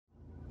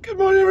Good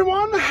morning,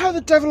 everyone. How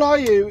the devil are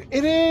you?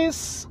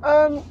 It's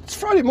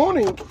Friday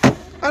morning,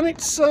 and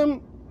it's not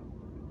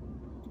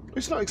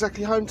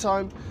exactly home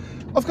time.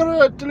 I've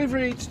got a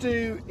delivery to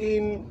do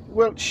in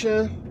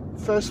Wiltshire,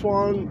 first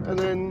one, and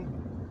then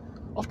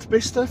off to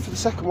Bicester for the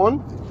second one,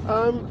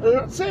 and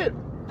that's it.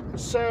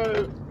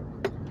 So,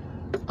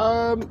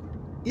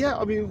 yeah,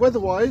 I mean,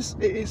 weather-wise,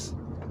 it is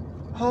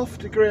half a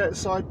degree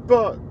outside,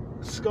 but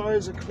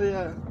skies are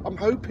clear. I'm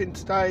hoping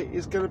today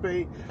is going to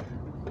be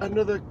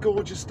another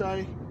gorgeous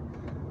day.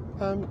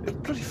 It was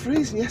bloody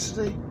freezing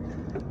yesterday,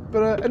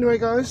 but anyway,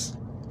 guys,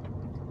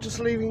 just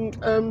leaving.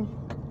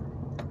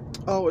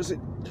 What is it?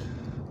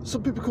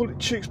 Some people call it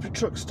Tewkesbury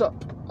truck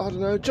stop. I don't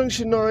know.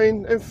 Junction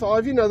 9,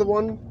 M5. You know the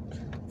one.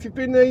 If you've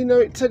been there, you know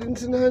it.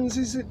 Teddington Hands,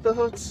 is it? The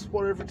Hut,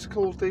 whatever it's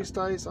called these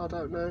days. I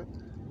don't know.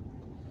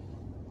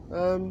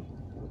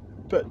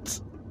 But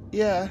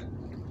yeah.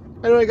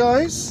 Anyway,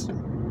 guys,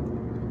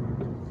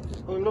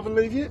 I'll love and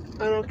leave you,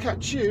 and I'll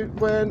catch you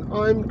when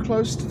I'm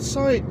close to the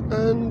site,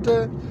 and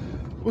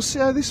we'll see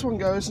how this one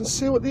goes and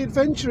see what the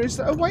adventure is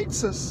that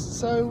awaits us.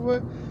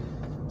 So,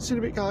 see you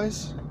in a bit,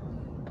 guys.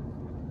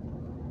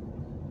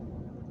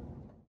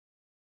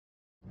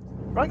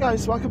 Right,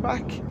 guys, welcome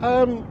back.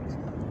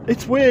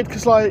 It's weird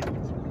because, like,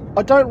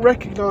 I don't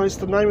recognise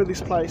the name of this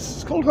place.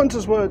 It's called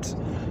Hunter's Wood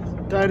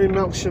down in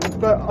Melksham,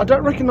 but I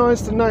don't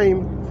recognise the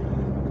name.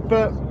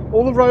 But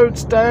all the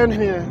roads down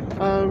here,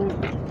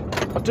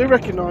 I do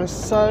recognise.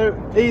 So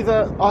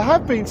either I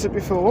have been to it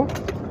before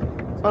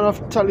and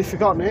I've totally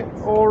forgotten it,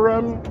 or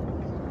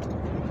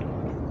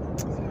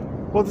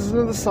well, there's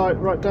another site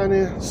right down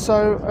here.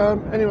 So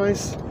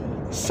anyways,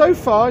 so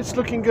far it's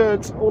looking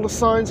good. All the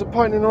signs are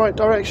pointing in the right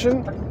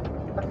direction.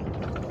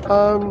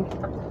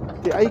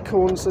 The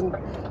acorns, and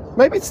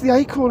maybe it's the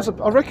acorns.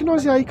 I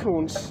recognise the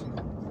acorns.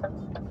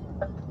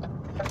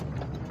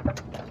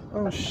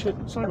 Oh shit,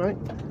 sorry, mate.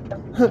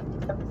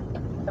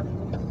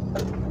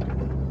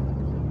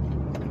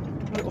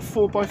 Little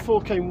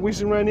 4x4 came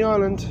whizzing around the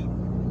island.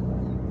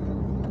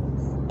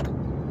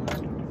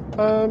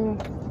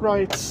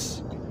 Right,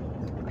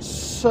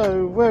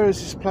 so where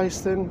is this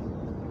place then?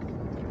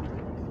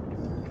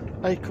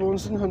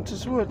 Acorns and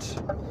Hunter's Wood.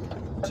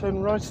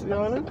 Turn right at the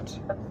island.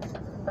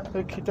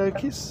 Okie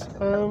dokies.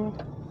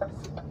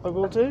 I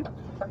will do.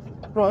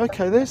 Right,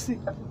 okay, there's the...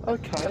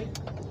 Okay.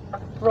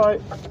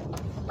 Right.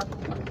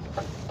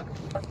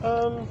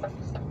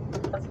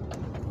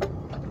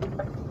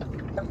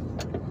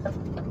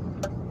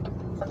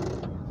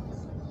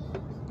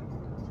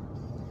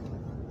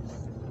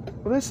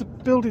 Well, there's the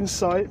building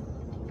site,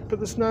 but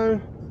there's no...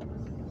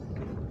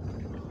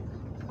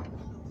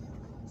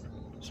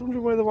 I was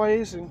wondering where the way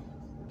is in.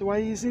 The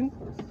way is in?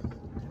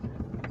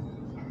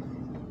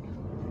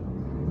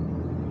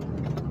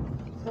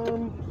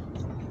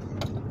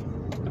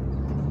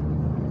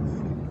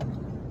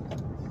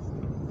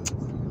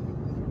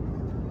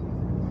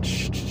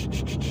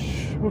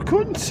 Well,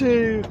 according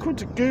to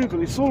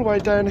Google, it's all the way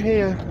down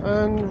here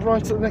and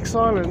right at the next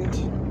island.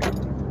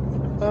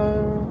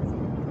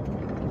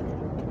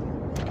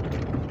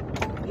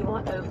 You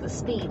are over the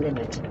speed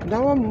limit.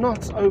 No, I'm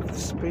not over the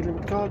speed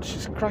limit. God,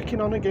 she's cracking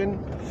on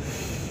again.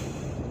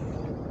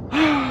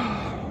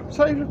 Is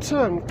that even a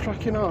term,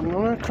 cracking on? I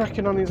know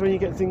cracking on is when you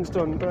get things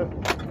done, but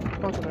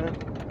I don't know.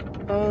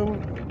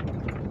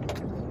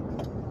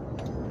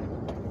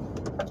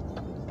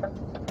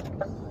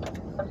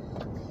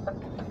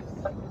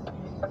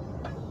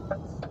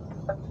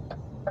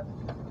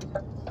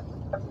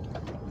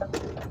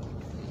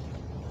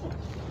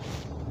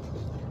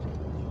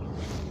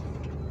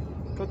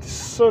 God, the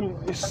sun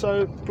is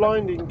so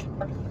blinding.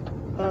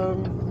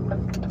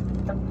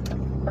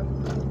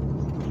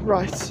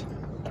 Right.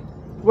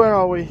 Where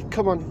are we?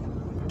 Come on,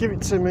 give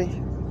it to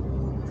me.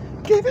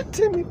 Give it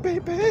to me,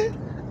 baby.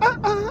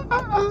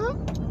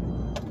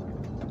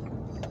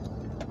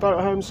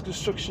 Barrett Homes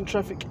Construction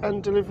Traffic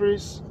and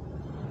Deliveries.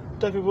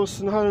 David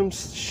Wilson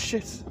Homes.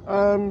 Shit.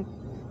 Got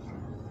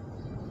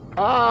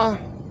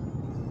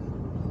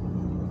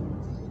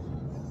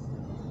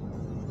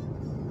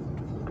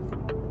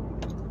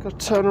to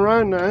turn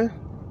around now.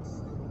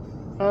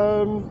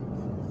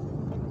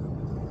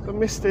 I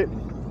missed it.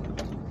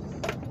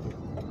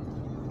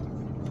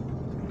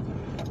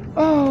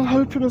 Oh,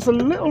 hoping there's a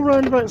little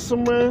roundabout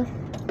somewhere.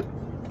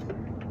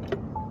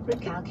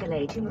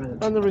 Recalculating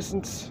route. And there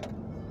isn't.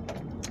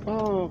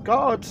 Oh,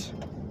 God.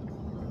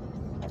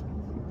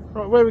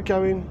 Right, where are we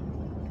going?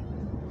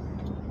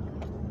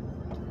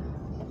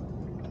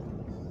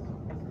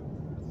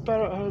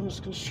 Barrett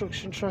Homes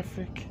Construction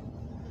Traffic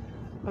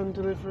and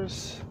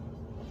Deliveries.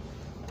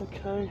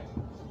 Okay.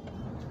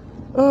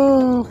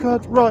 Oh,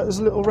 God. Right, there's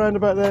a little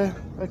roundabout there.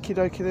 Okie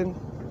dokie then.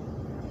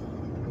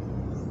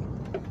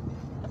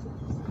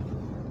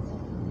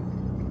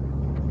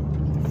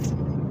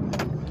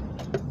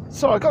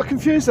 Sorry, I got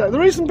confused there. The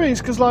reason being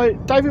is because,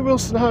 like, David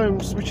Wilson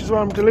Homes, which is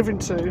where I'm delivering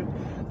to,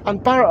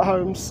 and Barrett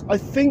Homes, I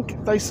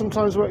think they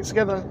sometimes work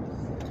together.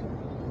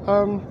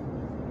 And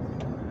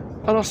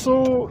I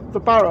saw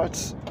the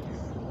Barrett,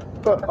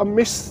 but I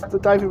missed the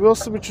David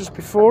Wilson, which was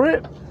before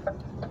it.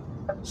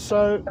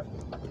 So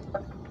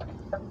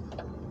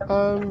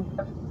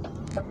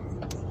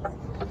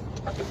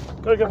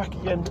gotta go back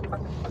again.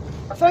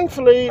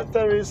 Thankfully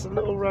there is a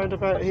little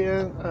roundabout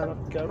here, and I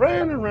can go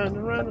round and round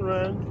and round and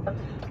round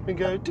and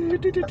go do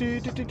do do do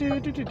do do do do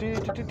do do do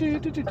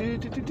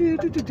do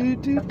do do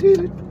do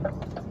do.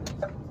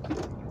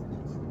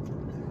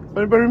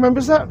 Anybody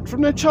remembers that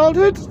from their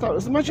childhood? That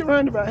was the magic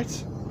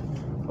roundabout,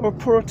 or a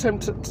poor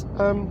attempt at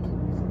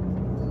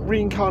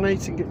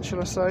reincarnating it,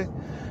 shall I say.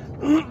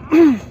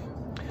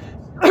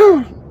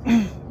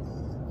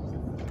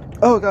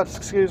 Oh God,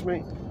 excuse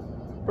me.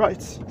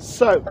 Right,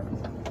 so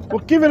we'll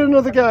give it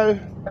another go.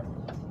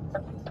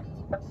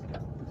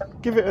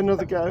 Give it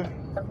another go.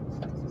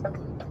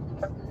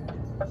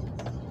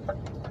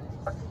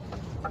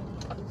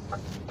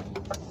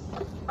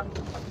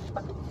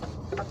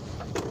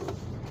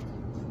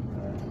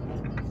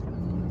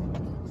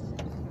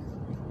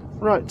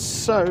 Right,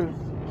 so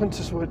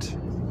Hunter's Wood.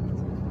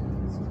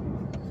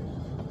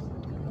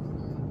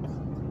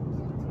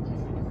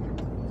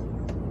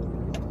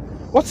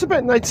 What's the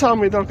bit they tell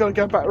me that I've got to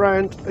go back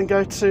round and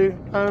go to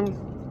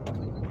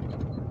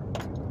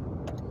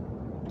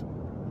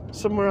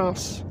somewhere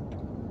else?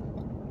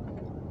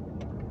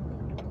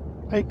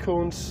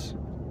 Acorns.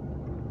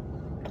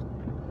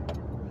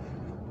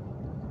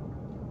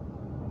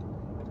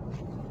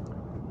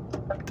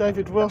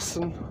 David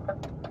Wilson.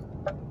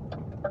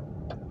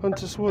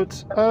 Hunter's Wood.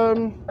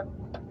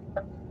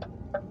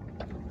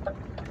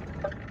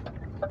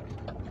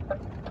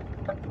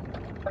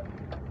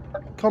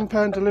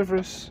 Compound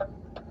deliveries.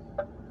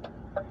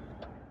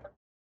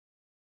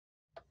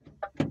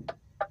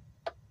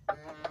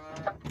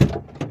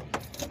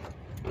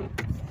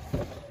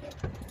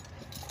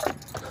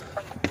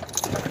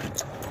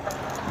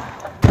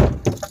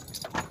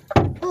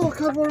 Oh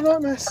God, what a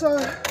nightmare. So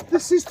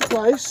this is the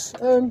place,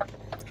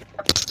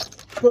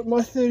 but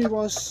my theory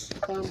was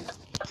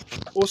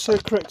also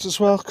correct as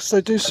well, because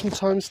they do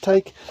sometimes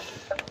take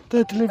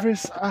their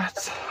deliveries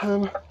at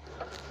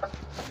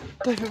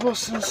David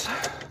Wilson's.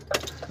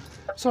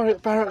 Sorry,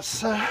 at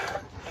Barrett's.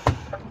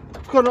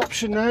 I've got an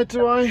option now.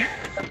 Do I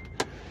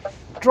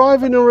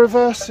drive in or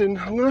reverse in?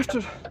 I'm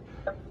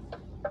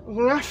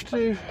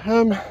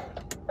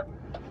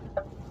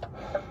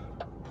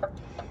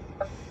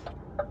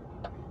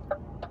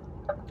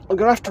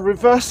gonna have to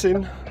reverse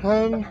in,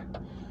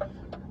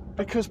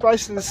 because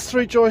basically there's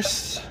 3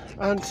 joists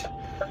and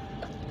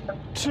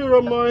 2 are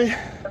on my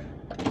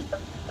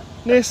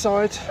near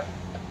side.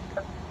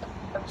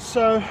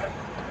 So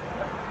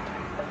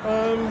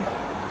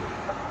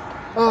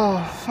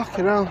oh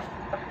fucking hell,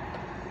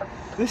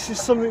 this is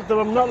something that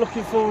I'm not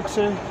looking forward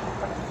to.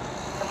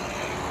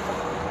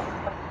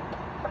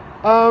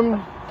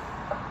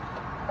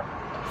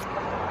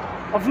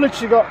 I've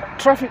literally got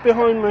traffic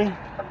behind me,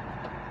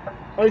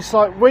 and it's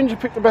like, when do you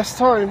pick the best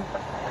time?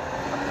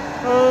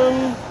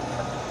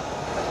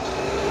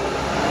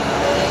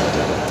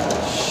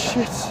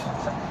 Shit.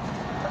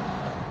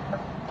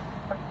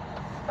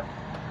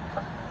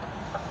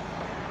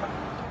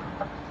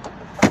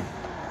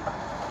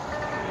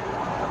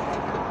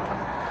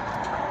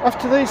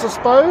 After these, I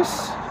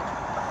suppose.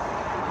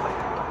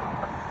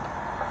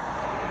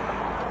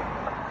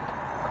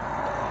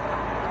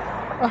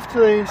 After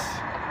these.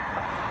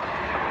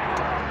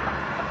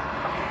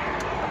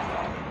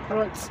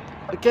 Right,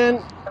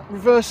 again,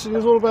 reversing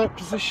is all about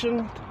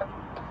position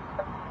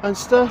and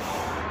stuff.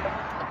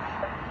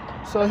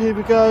 So here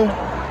we go.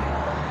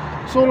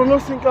 It's all or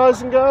nothing,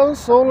 guys and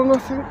girls, all or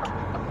nothing.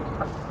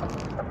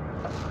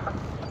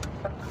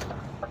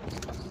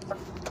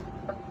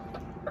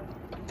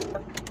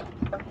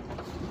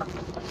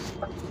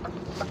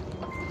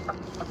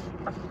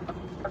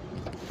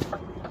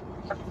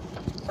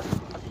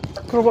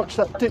 Gotta watch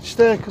that ditch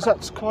there, because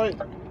that's quite...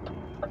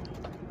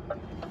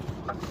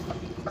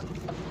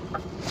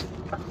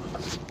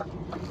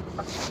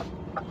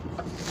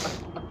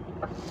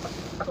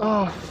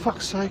 Oh,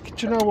 fuck's sake,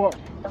 do you know what?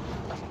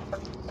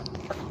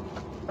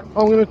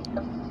 I'm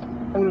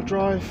gonna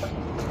drive.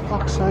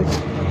 Fuck's sake.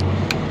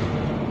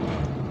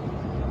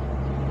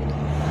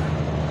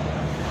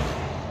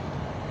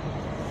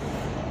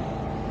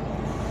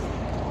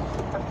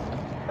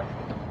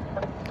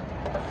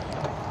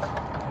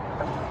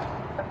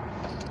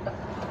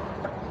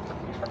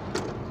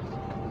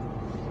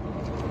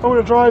 I'm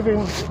gonna drive in.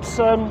 It's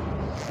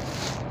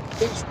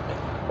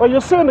well,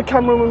 you'll see on the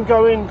camera when we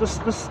go in.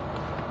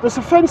 There's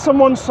a fence on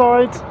one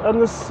side, and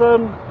there's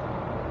some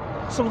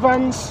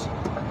vans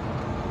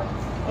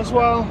as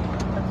well.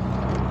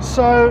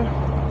 So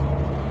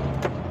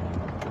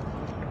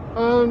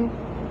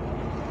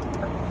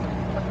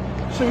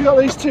so we've got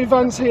these 2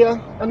 vans here,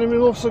 and then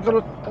we've also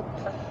got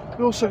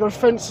a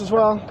fence as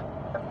well,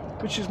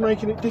 which is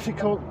making it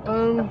difficult.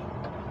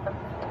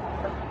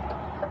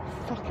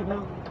 Fucking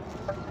hell.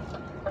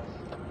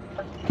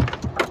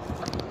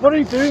 What are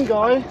you doing,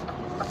 guy?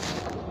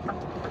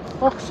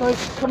 Fuck's sake,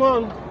 come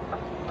on.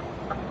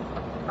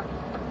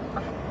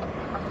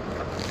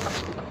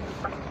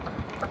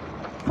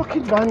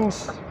 Fucking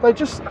vans. They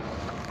just...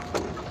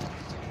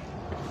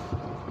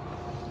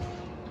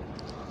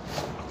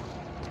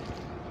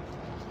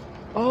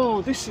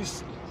 Oh, this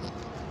is...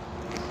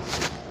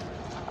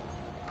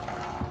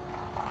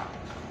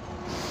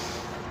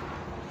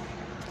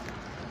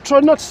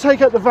 Try not to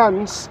take out the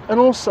vans, and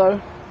also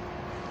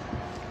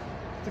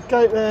the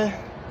gate there.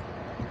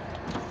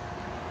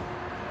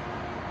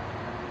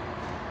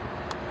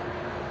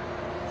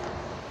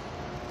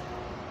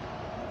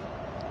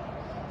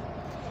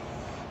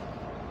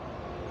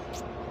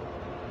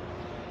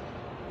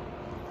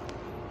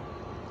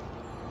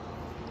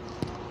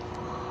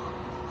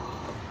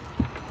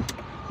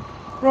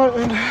 Right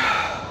then.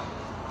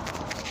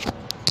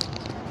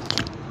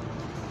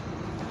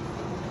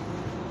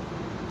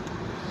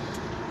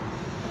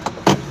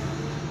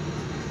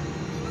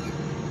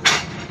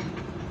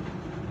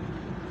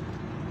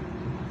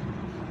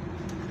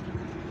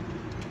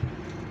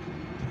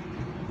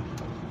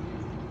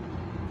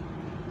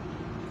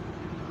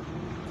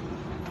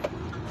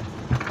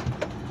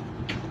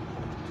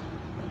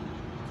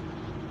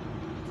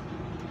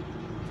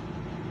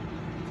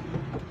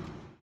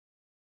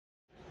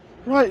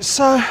 Right,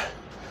 so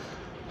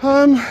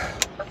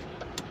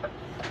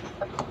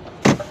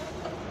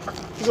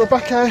we go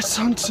back out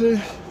onto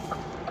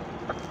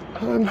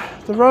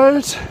the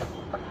road.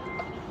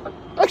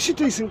 Actually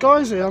decent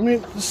guys here. I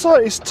mean, the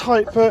site is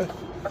tight, but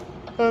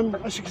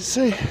as you can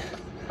see,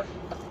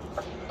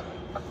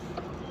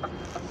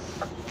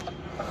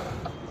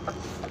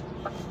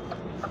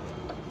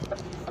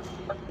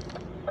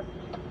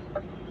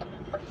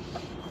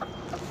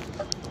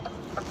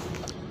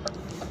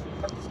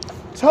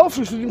 it's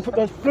helpful if we didn't put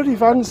those bloody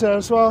vans there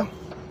as well.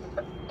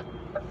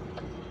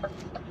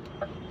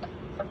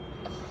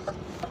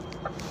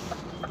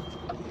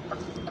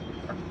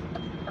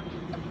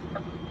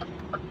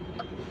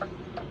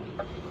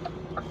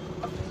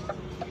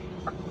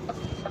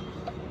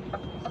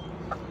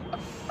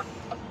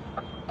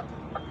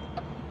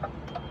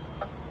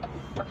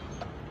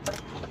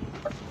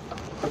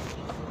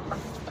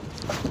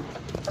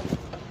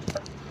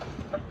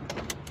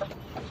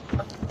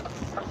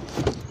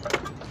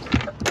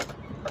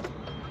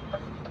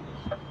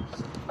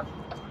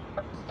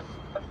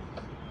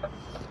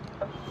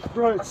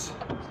 Right,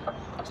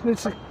 just need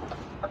to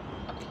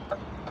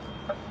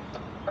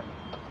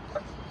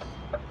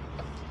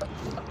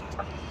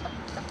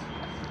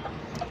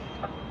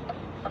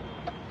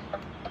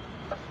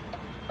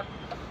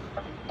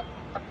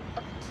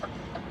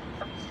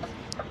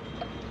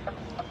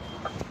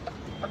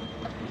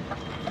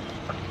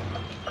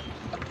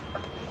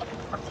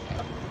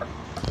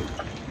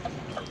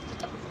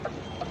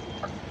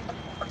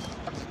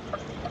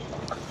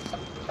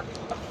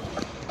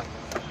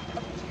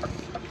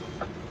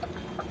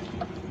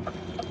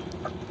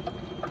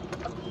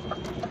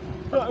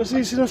that was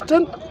easy enough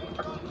done.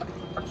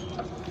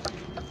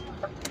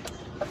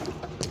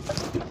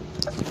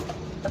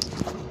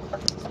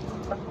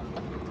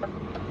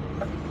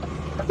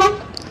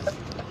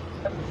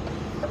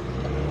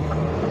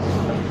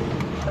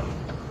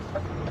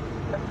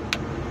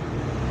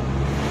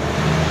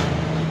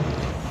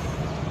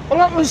 Well,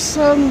 that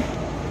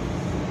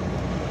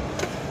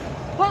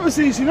was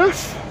easy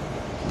enough.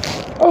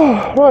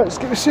 Oh, right, let's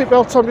get my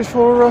seatbelt on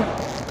before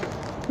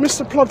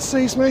Mr. Plod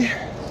sees me.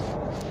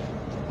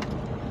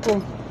 Or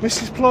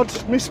Mrs.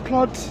 Plod, Miss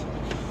Plod,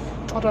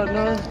 I don't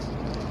know.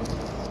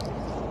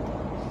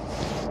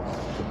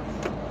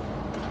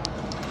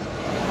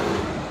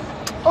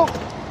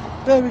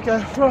 Oh, there we go,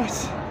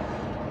 right.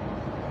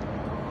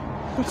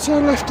 We'll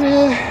turn left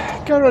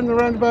here, go around the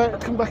roundabout,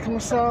 come back on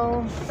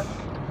myself.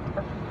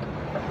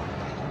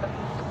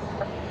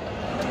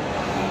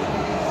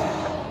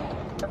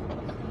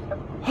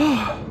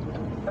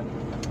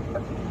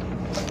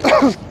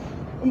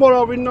 And what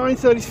are we,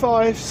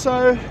 9:35,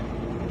 so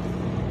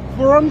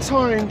we're on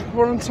time,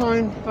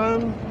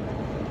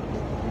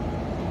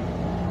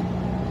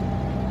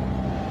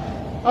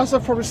 as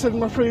I've probably said in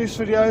my previous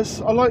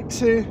videos, I like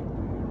to,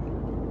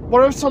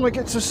 whatever time I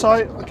get to a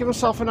site, I give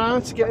myself an hour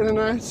to get in and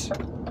out,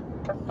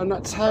 and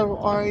that's how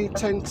I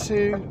tend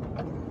to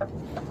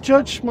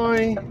judge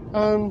my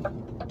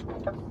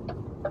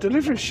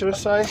delivery, should I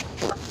say.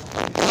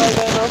 Right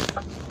there, love.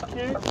 Thank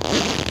you.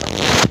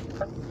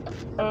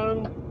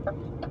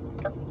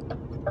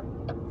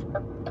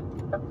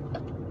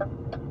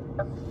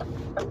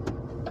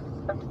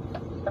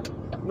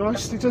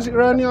 Nicely does it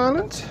around the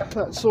island.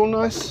 That's all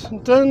nice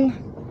and done.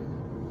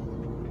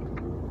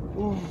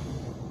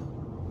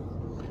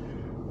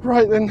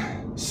 Right then,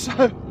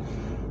 so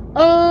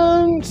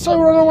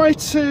we're on our way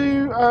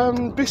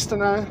to Bicester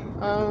now,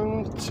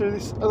 to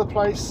this other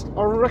place.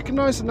 I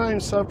recognise the name,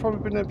 so I've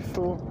probably been there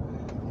before.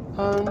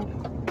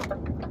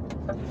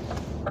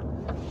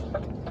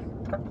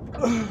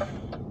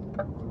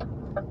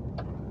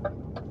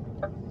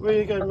 There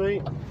you go,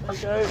 mate. There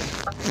you go.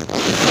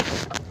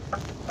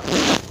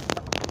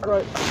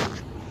 Right,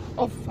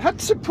 I've had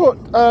to put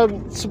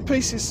some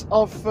pieces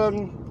of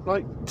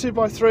like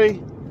 2x3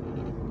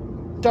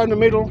 down the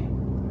middle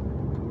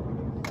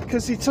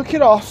because he took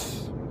it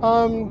off.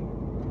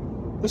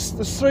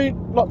 There's 3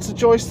 lots of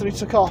joists that he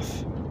took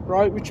off,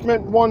 right, which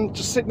meant one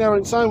just sitting there on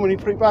its own when he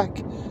put it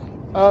back.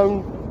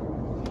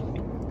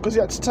 because he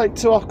had to take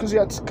 2 off because he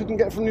couldn't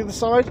get from the other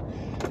side.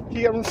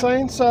 You get what I'm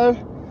saying? So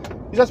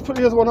he's had to put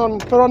the other one on.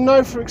 But I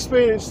know from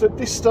experience that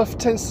this stuff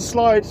tends to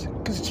slide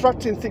because it's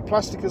wrapped in thick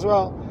plastic as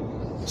well.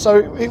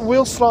 So it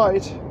will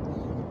slide.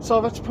 So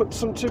I've had to put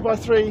some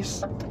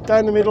 2x3s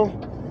down the middle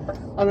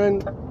and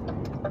then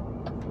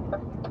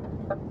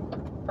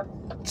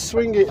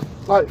swing it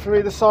like from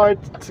either side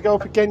to go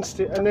up against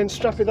it, and then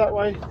strap it that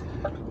way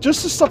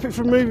just to stop it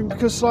from moving,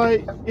 because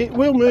like it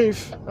will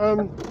move.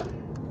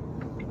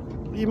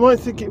 You might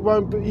think it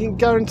won't, but you can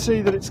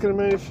guarantee that it's going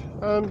to move.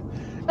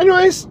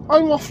 Anyways,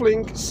 I'm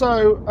waffling.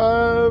 So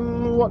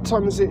what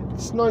time is it?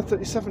 It's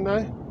 9:37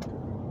 now,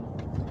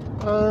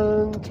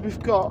 and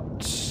we've got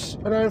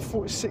an hour and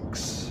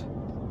 46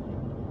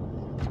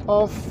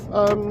 of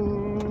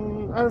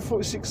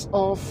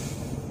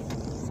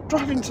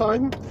driving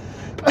time.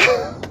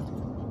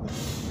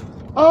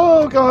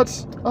 Oh god.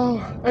 Oh,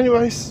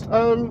 anyways,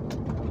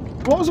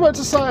 what was I about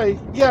to say?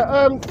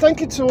 Yeah,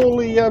 thank you to all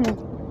the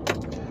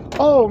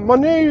my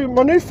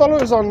new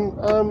followers on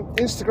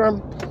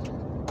Instagram.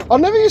 I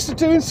never used to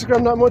do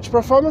Instagram that much, but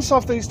I find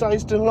myself these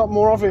days doing a lot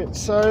more of it.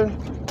 So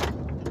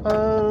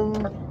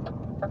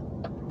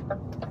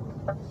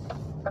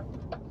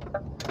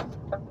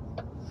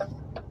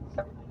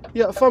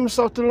yeah, I find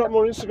myself doing a lot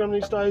more Instagram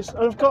these days,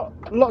 and I've got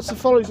lots of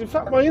followers. In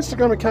fact, my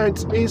Instagram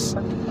account is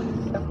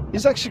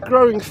actually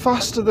growing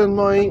faster than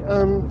my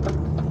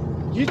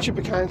YouTube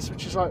account,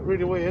 which is like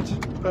really weird,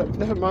 but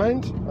never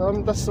mind.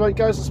 That's the way it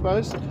goes, I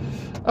suppose.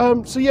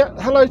 So yeah,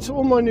 hello to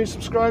all my new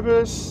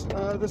subscribers.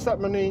 There's that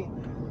many,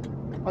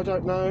 I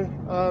don't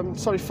know.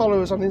 Sorry,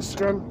 followers on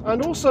Instagram,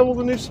 and also all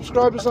the new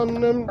subscribers on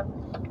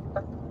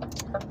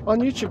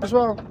YouTube as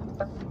well.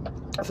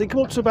 I think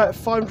I'm up to about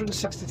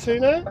 562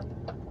 now.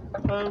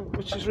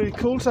 Which is really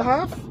cool to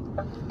have.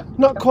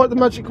 Not quite the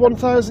magic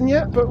 1,000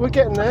 yet, but we're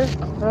getting there.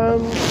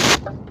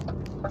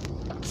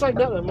 Saying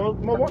that though,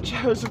 my watch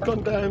hours have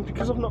gone down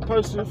because I've not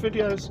posted any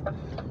videos.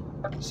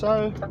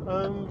 So,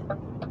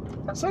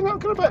 saying that, I've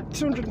got about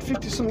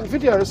 250 something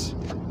videos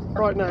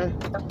right now.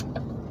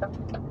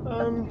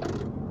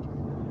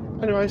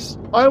 Anyways,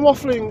 I am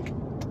waffling.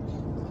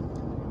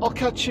 I'll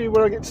catch you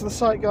when I get to the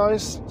site,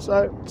 guys.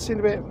 So, see you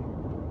in a bit.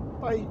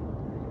 Bye.